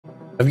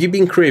Have you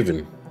been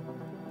craving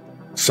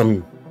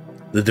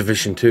The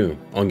Division 2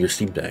 on your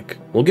Steam Deck?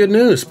 Well, good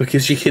news,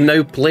 because you can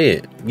now play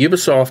it.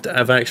 Ubisoft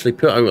have actually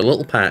put out a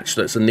little patch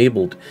that's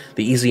enabled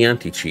the easy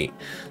anti-cheat.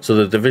 So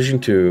The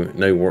Division 2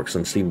 now works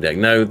on Steam Deck.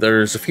 Now,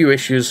 there's a few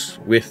issues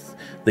with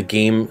the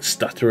game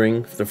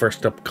stuttering the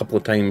first couple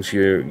of times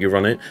you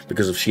run it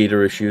because of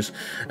shader issues.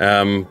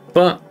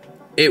 But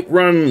it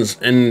runs,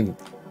 and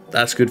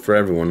that's good for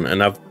everyone.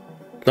 And I've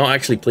not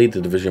actually played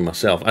The Division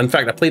myself. In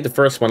fact, I played the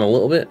first one a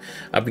little bit.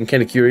 I've been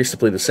kind of curious to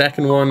play the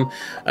second one.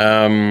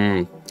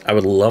 I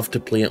would love to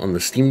play it on the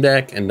Steam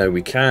Deck, and now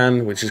we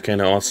can, which is kind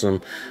of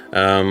awesome.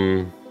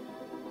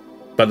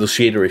 But the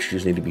shader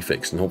issues need to be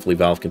fixed, and hopefully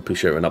Valve can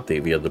push out an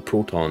update via the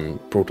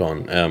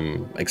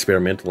Proton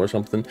experimental or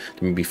something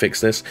to maybe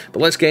fix this. But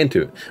let's get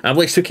into it.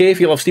 Blaze2K, if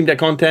you love Steam Deck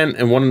content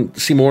and want to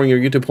see more on your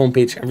YouTube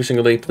homepage every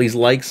single day, please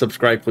like,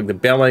 subscribe, click the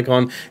bell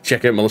icon,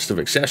 check out my list of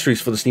accessories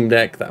for the Steam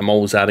Deck that I'm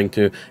always adding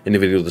to in the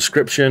video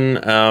description.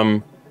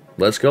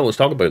 Let's go, let's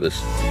talk about this.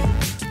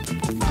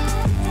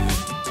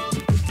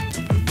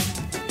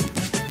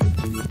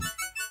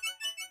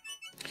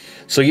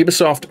 So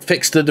Ubisoft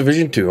fixed The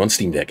Division 2 on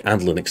Steam Deck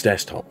and Linux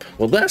desktop.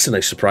 Well, that's a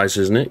nice surprise,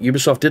 isn't it?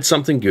 Ubisoft did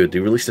something good. They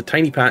released a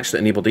tiny patch that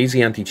enabled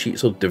easy anti-cheat,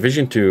 so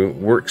Division 2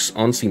 works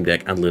on Steam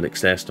Deck and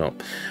Linux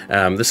desktop.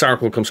 This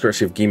article comes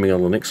courtesy of Gaming on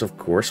Linux, of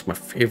course, my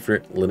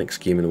favorite Linux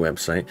gaming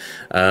website.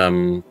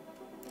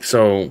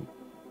 So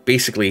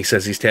basically, he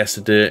says he's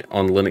tested it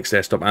on Linux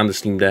desktop and the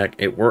Steam Deck.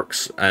 It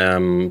works,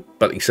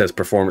 but he says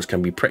performance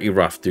can be pretty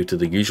rough due to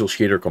the usual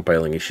shader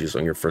compiling issues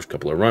on your first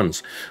couple of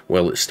runs,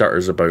 while it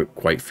stutters about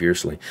quite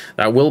fiercely.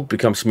 That will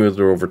become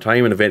smoother over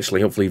time, and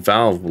eventually, hopefully,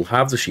 Valve will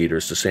have the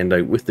shaders to send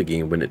out with the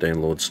game when it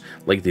downloads,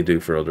 like they do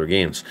for other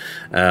games.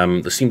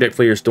 The Steam Deck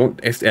players don't,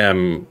 if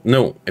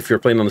you're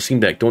playing on the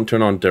Steam Deck, don't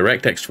turn on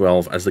DirectX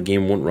 12, as the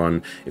game won't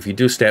run. If you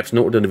do steps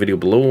noted in the video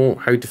below,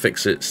 how to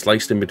fix it,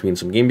 sliced in between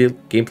some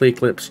gameplay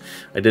clips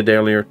I did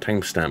earlier,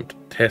 timestamped.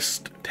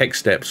 Tech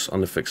steps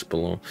on the fix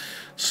below.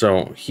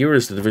 So here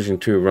is the Division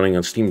 2 running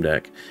on Steam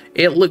Deck.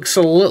 It looks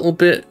a little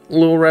bit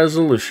low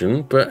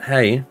resolution, but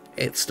hey,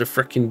 it's the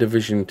frickin'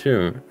 Division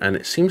 2, and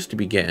it seems to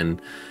be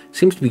getting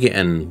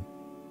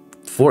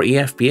 40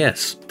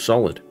 FPS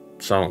solid.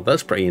 So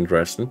that's pretty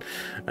interesting.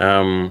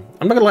 I'm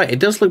not gonna lie, it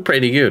does look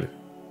pretty good.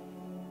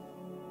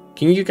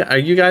 Are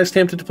you guys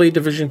tempted to play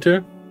Division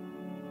 2?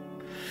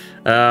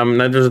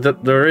 Now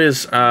there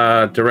is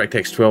a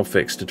DirectX 12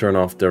 fix to turn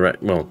off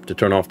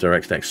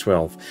DirectX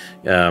 12.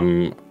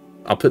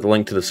 I'll put the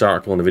link to this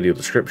article in the video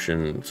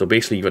description. So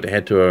basically, you've got to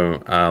head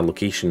to a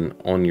location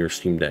on your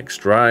Steam Deck's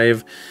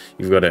drive.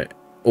 You've got to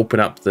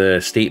open up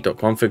the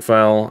state.config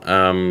file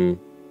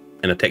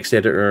in a text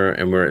editor,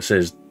 and where it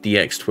says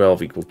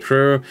dx12 equal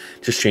true,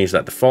 just change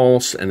that to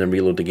false, and then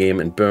reload the game,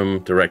 and boom,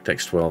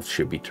 DirectX 12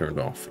 should be turned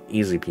off.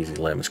 Easy peasy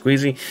lemon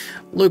squeezy.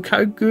 Look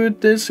how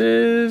good this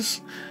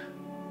is.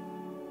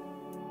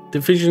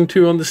 Division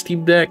 2 on the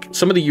Steam Deck.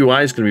 Some of the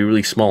UI is going to be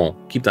really small.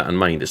 Keep that in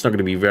mind. It's not going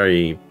to be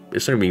very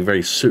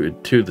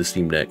suited to the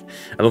Steam Deck.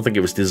 I don't think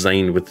it was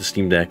designed with the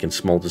Steam Deck and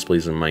small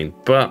displays in mind.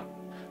 But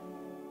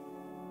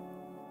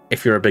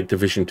if you're a big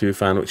Division 2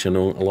 fan, which I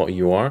know a lot of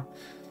you are,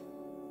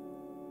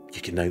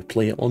 you can now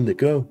play it on the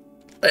go.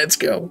 Let's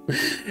go.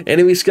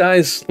 Anyways,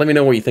 guys, let me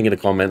know what you think in the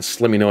comments.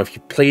 Let me know if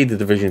you played the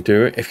Division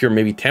 2, if you're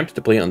maybe tempted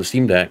to play it on the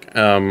Steam Deck.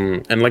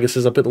 And like I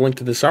said, I'll put the link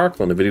to this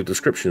article in the video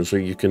description so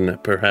you can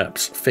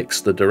perhaps fix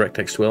the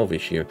DirectX 12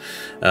 issue.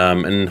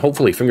 And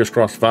hopefully, fingers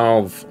crossed,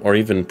 Valve or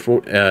even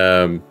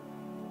Proton,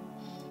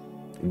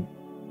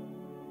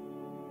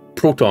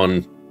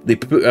 they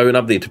put out an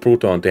update to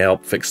Proton to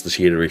help fix the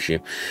shader issue.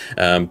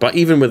 But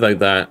even without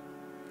that,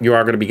 you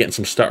are going to be getting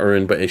some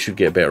stuttering, but it should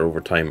get better over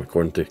time,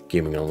 according to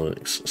Gaming on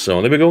Linux. So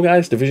there we go,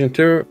 guys. Division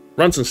 2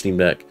 runs on Steam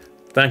Deck.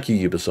 Thank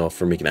you, Ubisoft,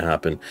 for making it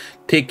happen.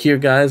 Take care,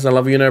 guys. I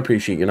love you and I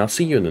appreciate you, and I'll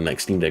see you in the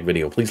next Steam Deck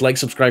video. Please like,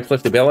 subscribe,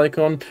 click the bell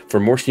icon for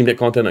more Steam Deck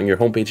content on your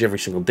homepage every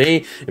single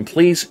day. And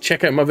please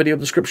check out my video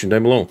description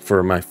down below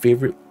for my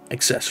favorite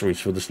accessories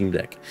for the Steam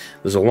Deck.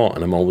 There's a lot,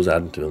 and I'm always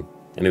adding to them.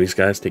 Anyways,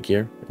 guys, take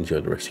care. Enjoy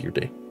the rest of your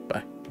day.